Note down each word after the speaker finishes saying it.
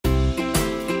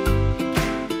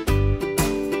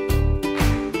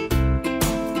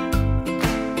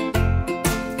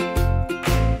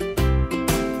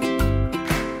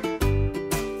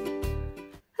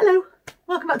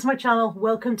my channel.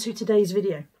 Welcome to today's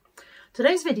video.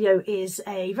 Today's video is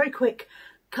a very quick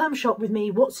come shop with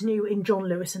me, what's new in John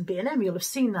Lewis and B&M. You'll have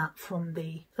seen that from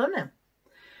the thumbnail.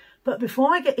 But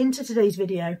before I get into today's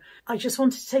video, I just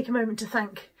wanted to take a moment to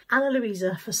thank Ana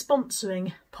Luisa for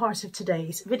sponsoring part of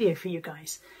today's video for you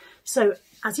guys. So,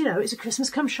 as you know, it's a Christmas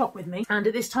come shop with me, and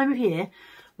at this time of year,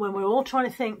 when we're all trying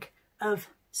to think of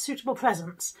suitable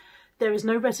presents, there is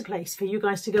no better place for you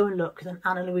guys to go and look than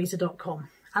analuisa.com.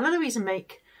 Ana Luisa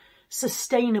make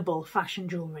sustainable fashion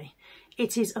jewellery.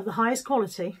 It is of the highest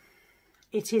quality,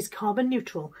 it is carbon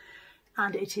neutral,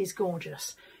 and it is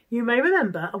gorgeous. You may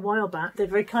remember a while back they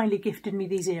very kindly gifted me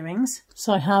these earrings.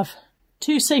 So I have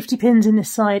two safety pins in this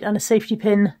side and a safety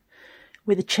pin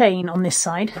with a chain on this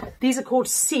side. These are called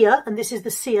Sia, and this is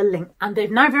the Sia link. And they've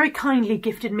now very kindly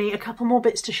gifted me a couple more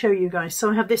bits to show you guys.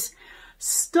 So I have this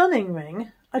stunning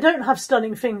ring. I don't have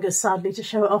stunning fingers, sadly, to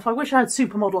show it off. I wish I had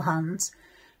supermodel hands.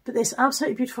 But this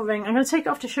absolutely beautiful ring, I'm going to take it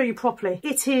off to show you properly.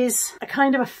 It is a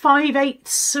kind of a 5/8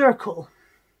 circle.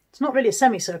 It's not really a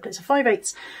semicircle, it's a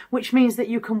 5/8, which means that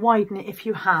you can widen it if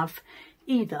you have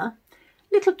either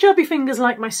little chubby fingers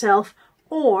like myself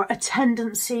or a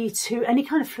tendency to any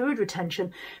kind of fluid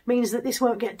retention, means that this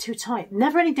won't get too tight.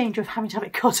 Never any danger of having to have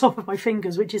it cut off of my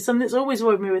fingers, which is something that's always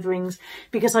worried me with rings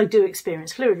because I do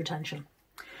experience fluid retention.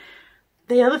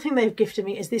 The other thing they've gifted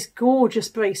me is this gorgeous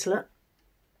bracelet.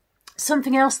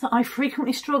 Something else that I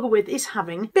frequently struggle with is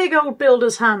having big old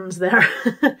builder's hands there.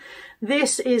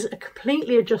 This is a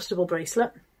completely adjustable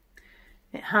bracelet.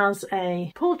 It has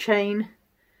a pull chain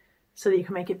so that you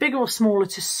can make it bigger or smaller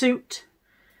to suit.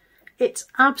 It's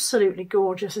absolutely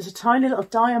gorgeous. There's a tiny little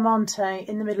diamante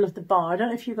in the middle of the bar. I don't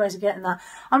know if you guys are getting that.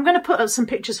 I'm going to put up some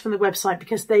pictures from the website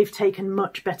because they've taken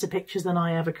much better pictures than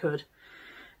I ever could.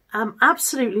 I'm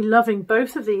absolutely loving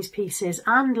both of these pieces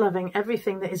and loving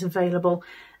everything that is available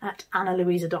at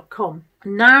analuisa.com.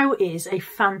 Now is a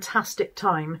fantastic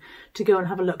time to go and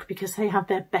have a look because they have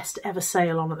their best ever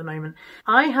sale on at the moment.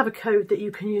 I have a code that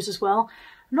you can use as well.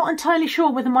 I'm not entirely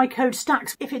sure whether my code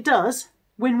stacks. If it does,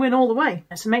 win-win all the way.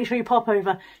 So make sure you pop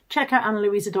over, check out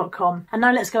analuisa.com, and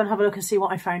now let's go and have a look and see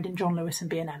what I found in John Lewis and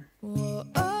B&M.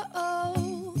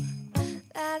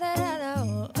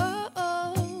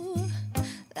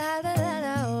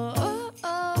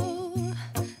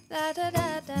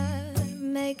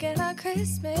 Making our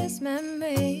Christmas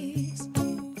memories.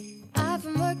 I've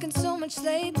been working so much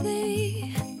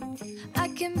lately, I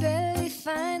can barely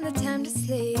find the time to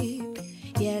sleep.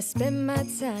 Yeah, I spend my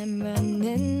time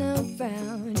running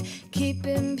around,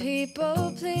 keeping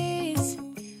people pleased.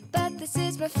 But this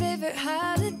is my favorite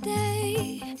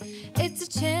holiday. It's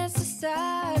a chance to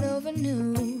start over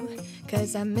new,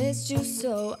 'cause I missed you,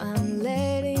 so I'm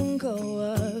letting go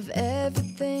of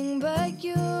everything but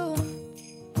you.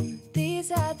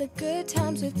 These are the good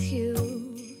times with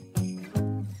you.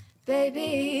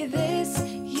 Baby, this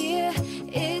year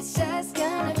it's just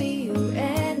gonna be you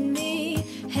and me.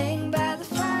 Hang by the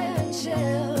fire and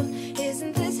chill.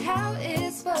 Isn't this how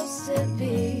it's supposed to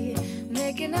be?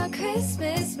 Making our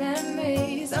Christmas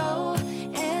memories. Oh,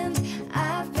 and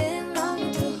I've been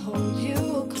longing to hold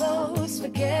you close.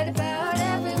 Forget about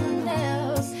everyone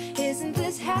else. Isn't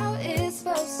this how it's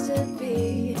supposed to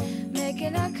be?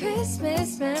 Making our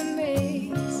Christmas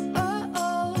memories. Oh,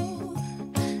 oh,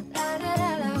 la da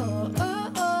da da,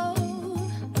 oh, oh,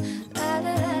 la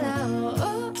da da da,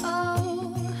 oh,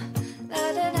 oh, la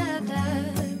da da da.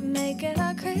 Making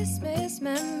our Christmas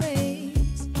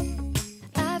memories.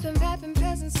 I've been wrapping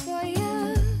presents for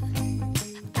you.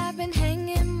 I've been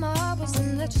hanging marbles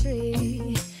in the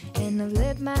tree, and I've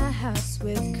lit my house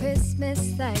with Christmas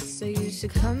lights. So you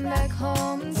should come back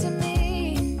home to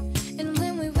me. And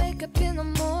when we wake up in the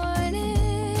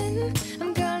morning,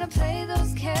 I'm gonna play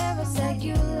those carols that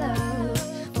you love.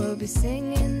 We'll be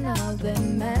singing all the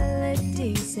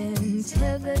melodies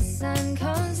until the sun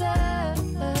comes up.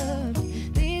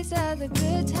 These are the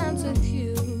good times with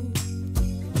you.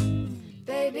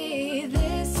 Baby,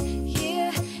 this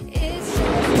year it's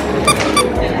just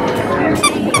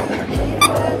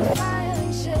fire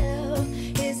and chill.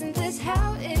 Isn't this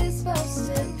how it's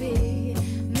supposed to be?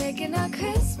 Making our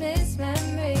Christmas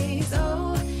memories.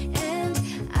 Oh, and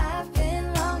I've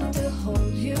been longing to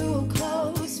hold you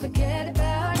close. Forget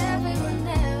about everyone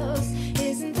else.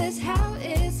 Isn't this how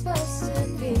it's supposed to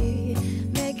be?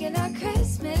 Making our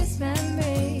Christmas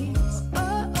memories.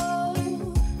 Oh, oh,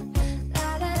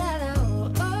 la da da da,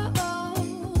 oh, oh,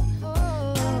 oh,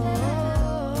 la da da da,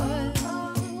 oh,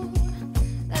 oh.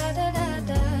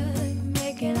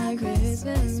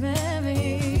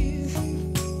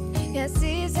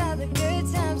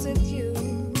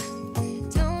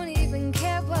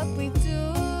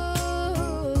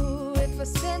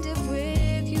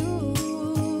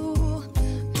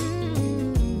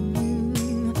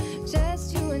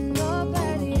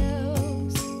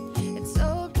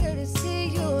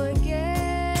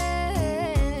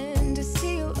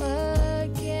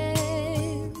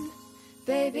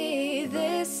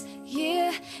 this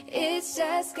year, it's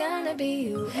just gonna be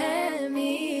you and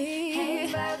me.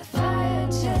 Hang by the fire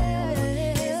chill.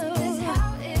 Isn't this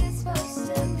how it's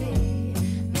supposed to be?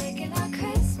 Making our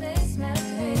Christmas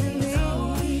memories.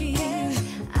 Oh, yeah.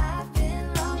 I've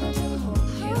been longing to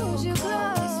hold you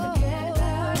close. Forget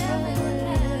about everyone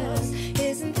else.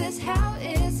 Isn't this how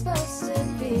it's supposed to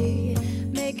be?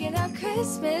 Making our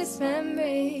Christmas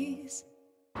memories.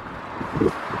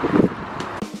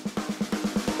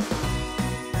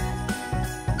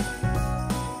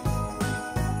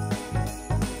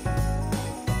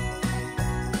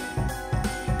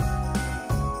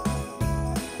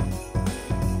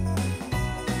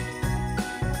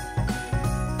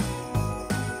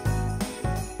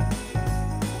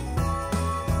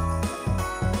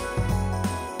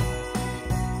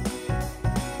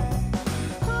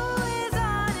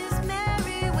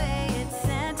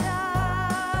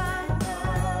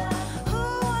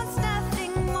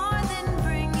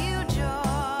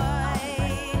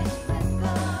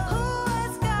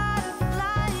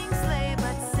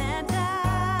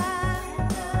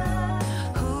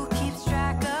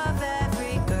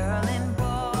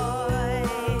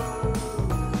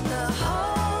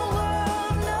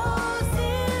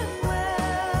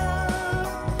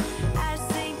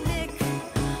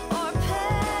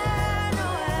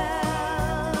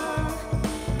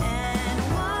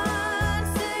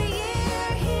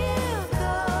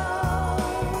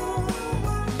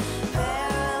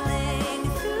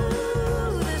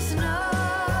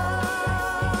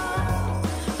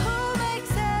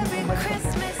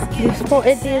 We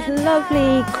spotted these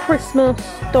lovely Christmas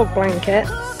dog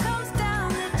blankets,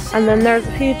 and then there's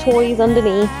a few toys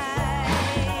underneath,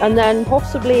 and then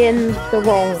possibly in the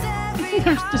wrong. The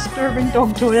most disturbing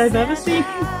dog toy I've ever seen.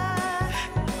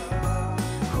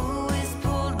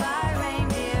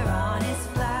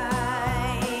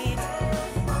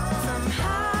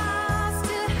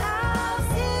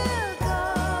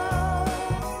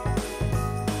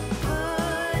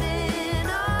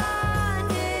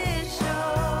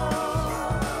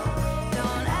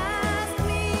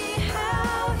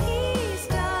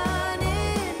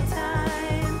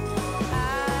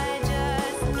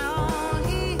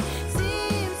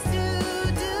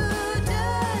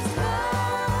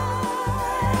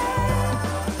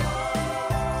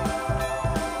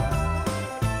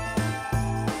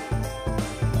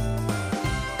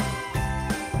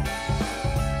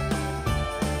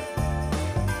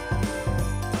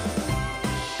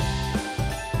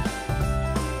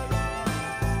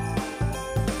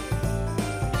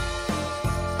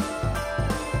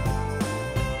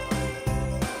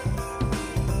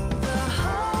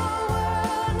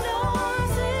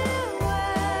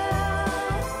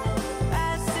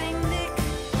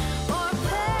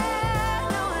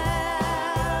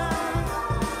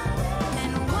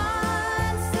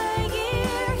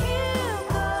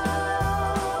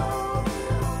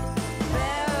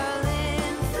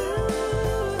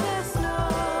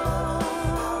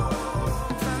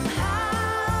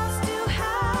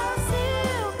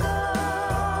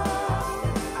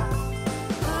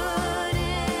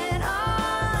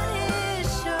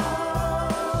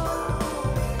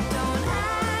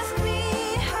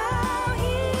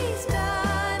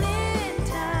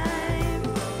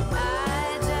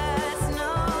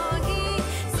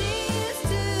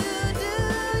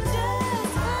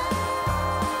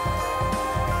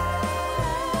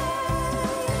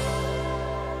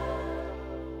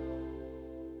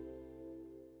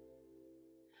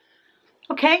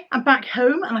 Okay, I'm back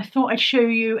home and I thought I'd show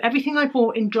you everything I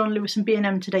bought in John Lewis and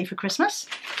B&M today for Christmas.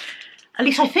 At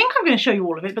least I think I'm going to show you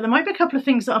all of it, but there might be a couple of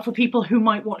things that are for people who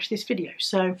might watch this video.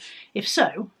 So if so,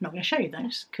 I'm not going to show you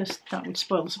those because that would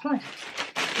spoil the surprise.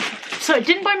 So I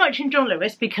didn't buy much in John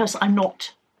Lewis because I'm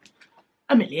not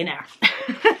a millionaire.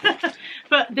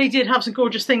 But they did have some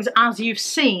gorgeous things, as you've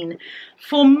seen.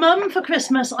 For Mum for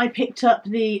Christmas, I picked up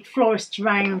the Florist's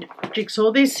Round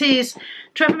jigsaw. This is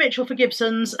Trevor Mitchell for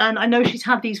Gibson's, and I know she's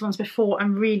had these ones before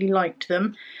and really liked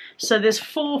them. So there's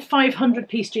 4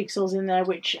 500-piece jigsaws in there,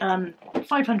 which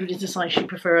 500 is the size she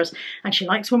prefers, and she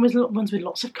likes ones with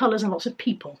lots of colours and lots of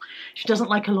people. She doesn't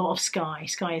like a lot of sky.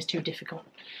 Sky is too difficult.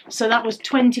 So that was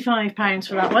 £25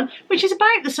 for that one, which is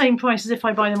about the same price as if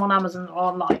I buy them on Amazon or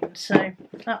online. So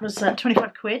that was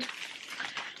 25 quid.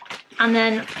 And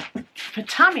then for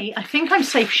Tammy, I think I'm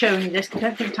safe showing you this because I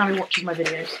don't think Tammy watches my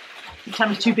videos.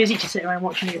 Tammy's too busy to sit around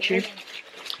watching YouTube.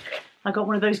 I got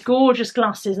one of those gorgeous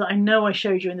glasses that I know I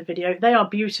showed you in the video. They are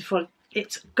beautiful.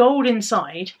 It's gold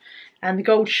inside and the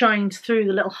gold shines through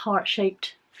the little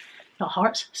heart-shaped, not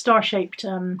hearts, star-shaped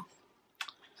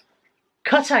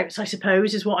cutouts, I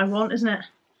suppose, is what I want, isn't it?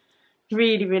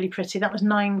 Really, really pretty. That was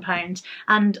 £9.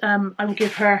 And I will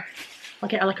give her, I'll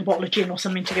get her like a bottle of gin or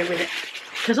something to go with it.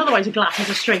 Because otherwise a glass is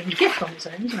a strange gift on its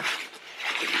own, isn't it?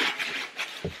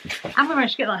 And we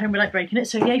managed to get that home without breaking it,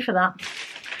 so yay for that.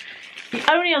 The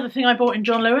only other thing I bought in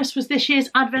John Lewis was this year's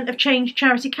Advent of Change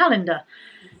charity calendar.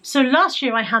 So last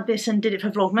year I had this and did it for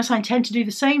Vlogmas. I intend to do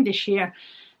the same this year.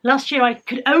 Last year I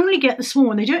could only get the small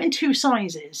one. They do it in 2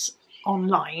 sizes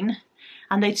online.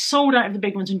 And they'd sold out of the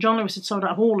big ones, and John Lewis had sold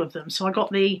out of all of them. So I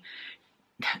got the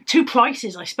 2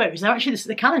 prices, I suppose. They're actually,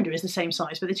 the calendar is the same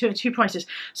size, but the two prices.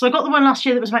 So I got the one last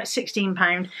year that was about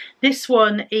 £16. This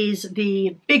one is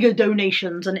the bigger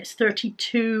donations, and it's I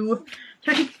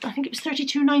think it was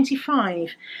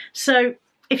 £32.95. So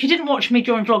if you didn't watch me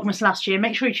during Vlogmas last year,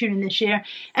 make sure you tune in this year.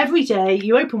 Every day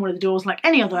you open one of the doors like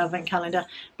any other advent calendar,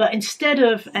 but instead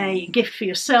of a gift for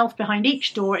yourself, behind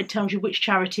each door it tells you which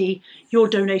charity your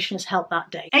donation has helped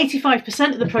that day.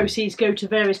 85% of the proceeds go to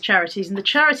various charities, and the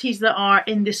charities that are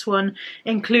in this one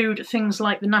include things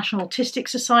like the National Autistic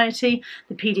Society,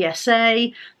 the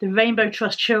PDSA, the Rainbow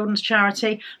Trust Children's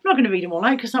Charity. I'm not going to read them all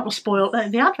out because that will spoil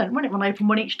the advent, won't it, when I open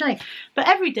one each day. But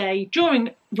every day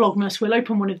during Vlogmas we'll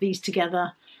open one of these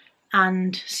together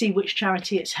and see which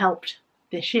charity it's helped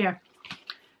this year.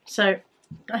 So,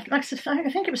 like I said, I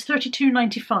think it was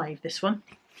 £32.95, this one.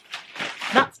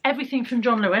 That's everything from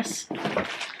John Lewis.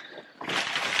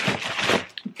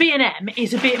 B&M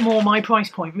is a bit more my price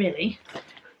point, really.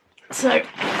 So,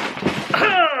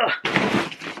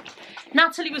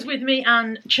 Natalie was with me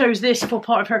and chose this for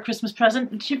part of her Christmas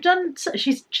present.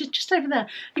 She's just over there.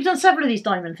 You've done several of these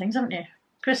diamond things, haven't you?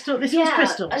 Crystal, this was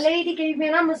crystals. A lady gave me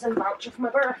an Amazon voucher for my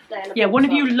birthday. Yeah, one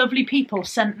of you lovely people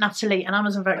sent Natalie an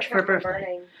Amazon voucher for her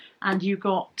birthday. And you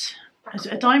got, is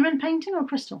it a diamond painting or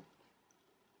crystal?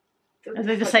 Are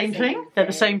they the same thing? They're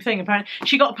the same thing, apparently.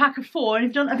 She got a pack of 4,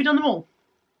 and have you done them all?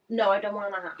 No, I've done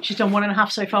 1.5. She's done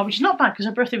 1.5 so far, which is not bad because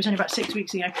her birthday was only about 6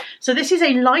 weeks ago. So this is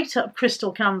a light up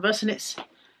crystal canvas, and it's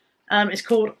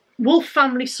called Wolf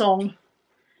Family Song.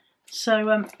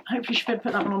 So hopefully she'll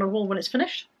put that one on her wall when it's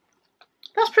finished.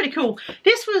 That's pretty cool.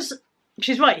 This was,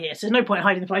 she's right here, so there's no point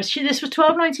hiding the price. This was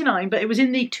 £12.99, but it was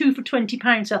in the 2 for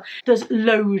 £20 sale. There's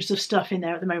loads of stuff in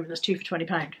there at the moment that's 2 for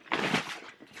 £20.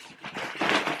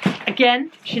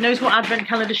 Again, she knows what advent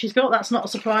calendar she's got. That's not a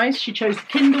surprise. She chose the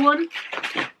Kinder one.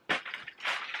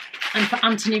 And for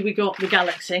Anthony, we got the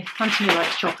Galaxy. Anthony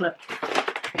likes chocolate.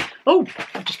 Oh,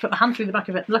 I've just put my hand through the back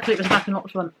of it. Luckily it was back and not the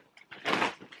front.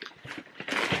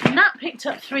 Nat picked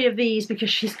up 3 of these because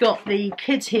she's got the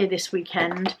kids here this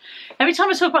weekend. Every time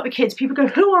I talk about the kids, people go,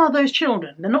 who are those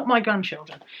children? They're not my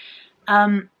grandchildren.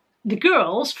 The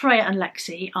girls, Freya and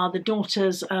Lexi, are the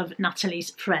daughters of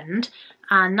Natalie's friend,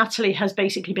 and Natalie has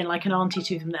basically been like an auntie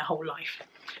to them their whole life.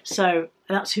 So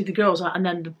that's who the girls are. And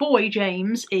then the boy,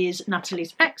 James, is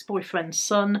Natalie's ex-boyfriend's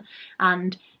son,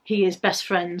 and he is best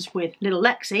friends with little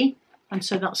Lexi. And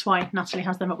so that's why Natalie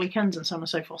has them at weekends and so on and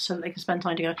so forth, so that they can spend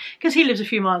time together. Because he lives a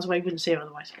few miles away, wouldn't see her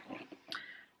otherwise.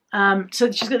 So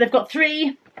they've got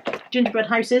 3 gingerbread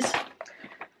houses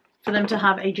for them to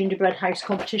have a gingerbread house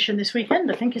competition this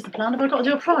weekend, I think is the plan. Have I got to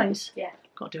do a prize? Yeah.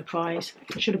 Got to do a prize.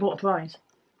 I should have bought a prize.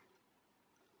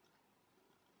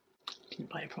 Didn't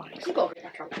buy a prize. You've got to go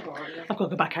back out tomorrow. I've got to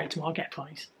go back out tomorrow, I'll get a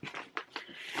prize.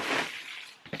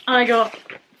 I got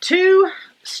 2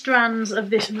 strands of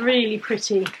this really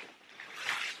pretty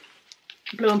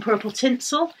blue and purple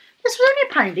tinsel. This was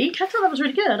only £1 each. I thought that was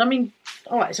really good. I mean,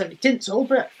 alright, it's only tinsel,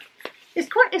 but it's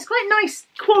quite nice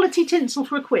quality tinsel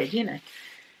for £1, you know.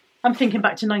 I'm thinking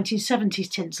back to 1970s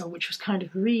tinsel, which was kind of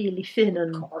really thin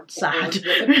and sad.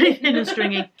 Really thin and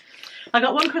stringy. I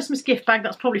got 1 Christmas gift bag.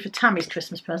 That's probably for Tammy's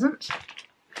Christmas present.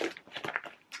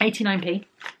 89p.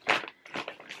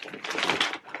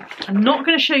 I'm not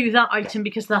going to show you that item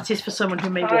because that is for someone who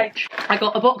may watch. I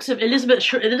got a box of a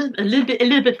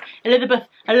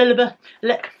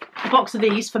box of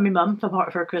these for my mum for part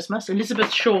of her Christmas.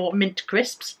 Elizabeth Shaw mint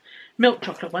crisps, milk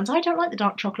chocolate ones. I don't like the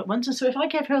dark chocolate ones, and so if I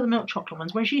give her the milk chocolate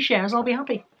ones when she shares, I'll be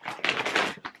happy.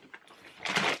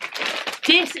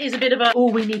 This is a bit of a,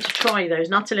 oh, we need to try those.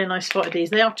 Natalie and I spotted these.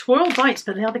 They are twirl bites,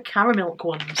 but they are the caramel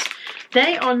ones.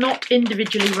 They are not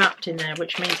individually wrapped in there,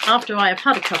 which means after I have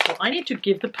had a couple, I need to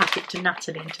give the packet to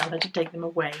Natalie and tell her to take them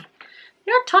away.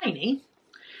 They are tiny.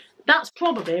 That's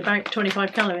probably about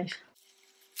 25 calories.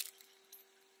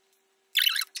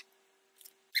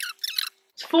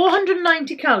 It's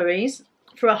 490 calories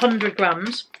for 100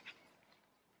 grams.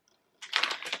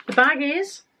 The bag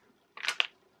is,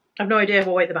 I have no idea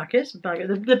what weight the bag is.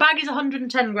 The bag is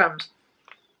 110 grams.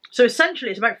 So essentially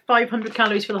it's about 500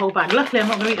 calories for the whole bag. Luckily I'm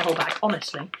not going to eat the whole bag,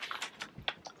 honestly.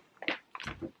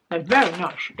 They're very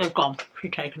nice. They've gone.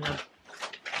 She's taken them.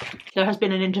 there has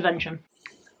been an intervention.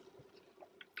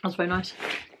 That's very nice.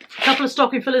 A couple of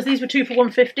stocking fillers. These were 2 for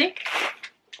 £1.50.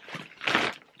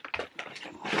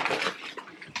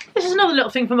 This is another little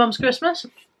thing for Mum's Christmas.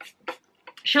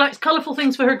 She likes colourful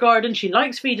things for her garden. She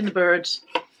likes feeding the birds.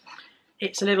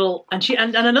 It's a little, and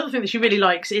another thing that she really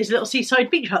likes is little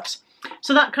seaside beach huts.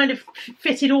 So that kind of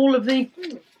fitted all of the.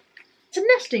 It's a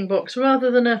nesting box rather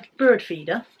than a bird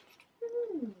feeder.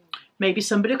 Maybe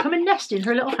somebody will come and nest in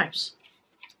her little house.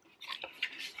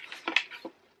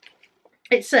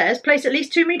 It says, place at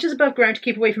least 2 metres above ground to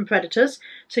keep away from predators.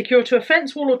 Secure to a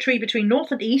fence, wall or tree between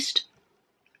north and east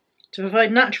to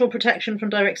provide natural protection from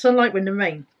direct sunlight, wind and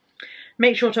rain.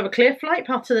 Make sure to have a clear flight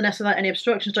path to the nest without any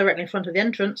obstructions directly in front of the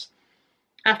entrance.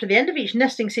 After the end of each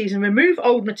nesting season, remove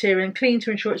old material and clean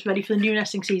to ensure it's ready for the new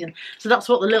nesting season. So that's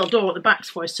what the little door at the back's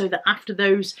for, is so that after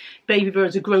those baby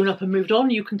birds are grown up and moved on,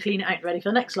 you can clean it out ready for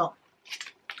the next lot.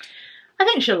 I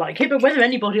think she'll like it, but whether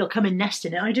anybody will come and nest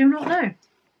in it, I do not know.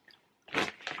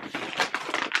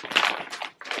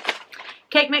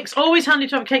 Cake mix, always handy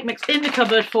to have a cake mix in the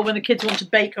cupboard for when the kids want to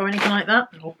bake or anything like that.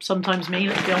 Or sometimes me,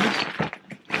 let's be honest.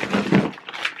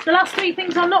 The last 3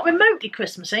 things are not remotely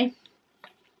Christmassy.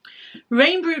 What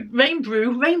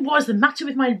is the matter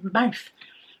with my mouth?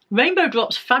 Rainbow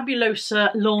Drops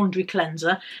Fabulosa Laundry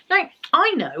Cleanser. Now,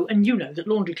 I know, and you know, that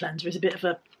laundry cleanser is a bit of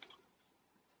a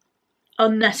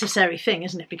unnecessary thing,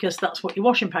 isn't it? Because that's what your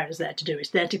washing powder's there to do. It's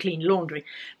there to clean your laundry.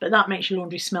 But that makes your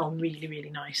laundry smell really, really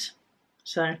nice.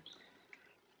 So,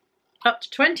 up to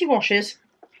 20 washes.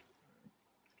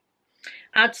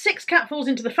 Add 6 capfuls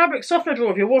into the fabric softener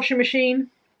drawer of your washing machine.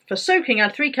 For soaking,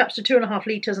 add 3 cups to 2.5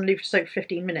 litres and leave to soak for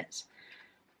 15 minutes.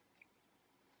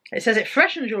 It says it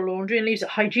freshens your laundry and leaves it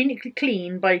hygienically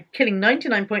clean by killing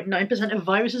 99.9% of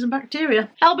viruses and bacteria.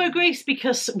 Elbow grease,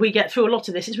 because we get through a lot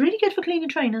of this. It's really good for cleaning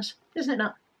trainers, isn't it,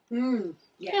 Nat?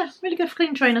 Yes. Yeah, really good for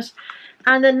cleaning trainers.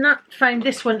 And then Nat found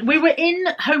this one. We were in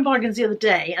Home Bargains the other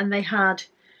day and they had...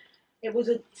 It was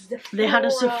a They had a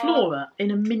Zoflora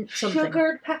in a mint something.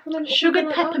 Sugared peppermint.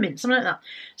 Sugared peppermint, something like that.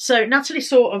 So Natalie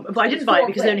saw, but I didn't buy it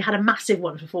because they only had a massive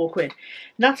one for £4.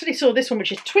 Natalie saw this one,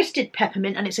 which is Twisted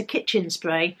Peppermint, and it's a kitchen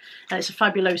spray, and it's a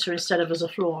Fabulosa instead of a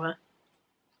Zoflora.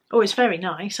 Oh, it's very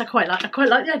nice. I quite like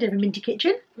the idea of a minty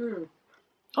kitchen.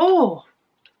 Oh,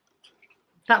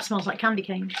 that smells like candy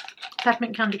canes,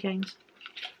 peppermint candy canes,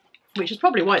 which is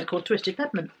probably why it's called Twisted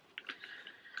Peppermint.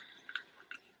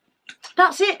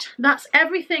 That's it. That's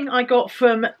everything I got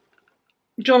from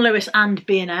John Lewis and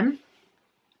B&M.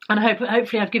 And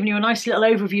hopefully I've given you a nice little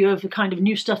overview of the kind of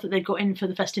new stuff that they've got in for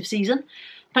the festive season.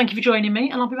 Thank you for joining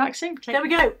me, and I'll be back soon. There we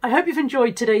go. I hope you've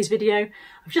enjoyed today's video.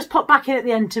 I've just popped back in at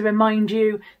the end to remind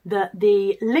you that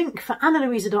the link for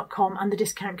analuisa.com and the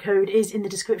discount code is in the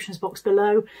descriptions box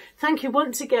below. Thank you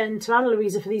once again to Ana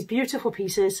Luisa for these beautiful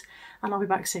pieces, and I'll be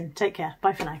back soon. Take care.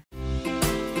 Bye for now.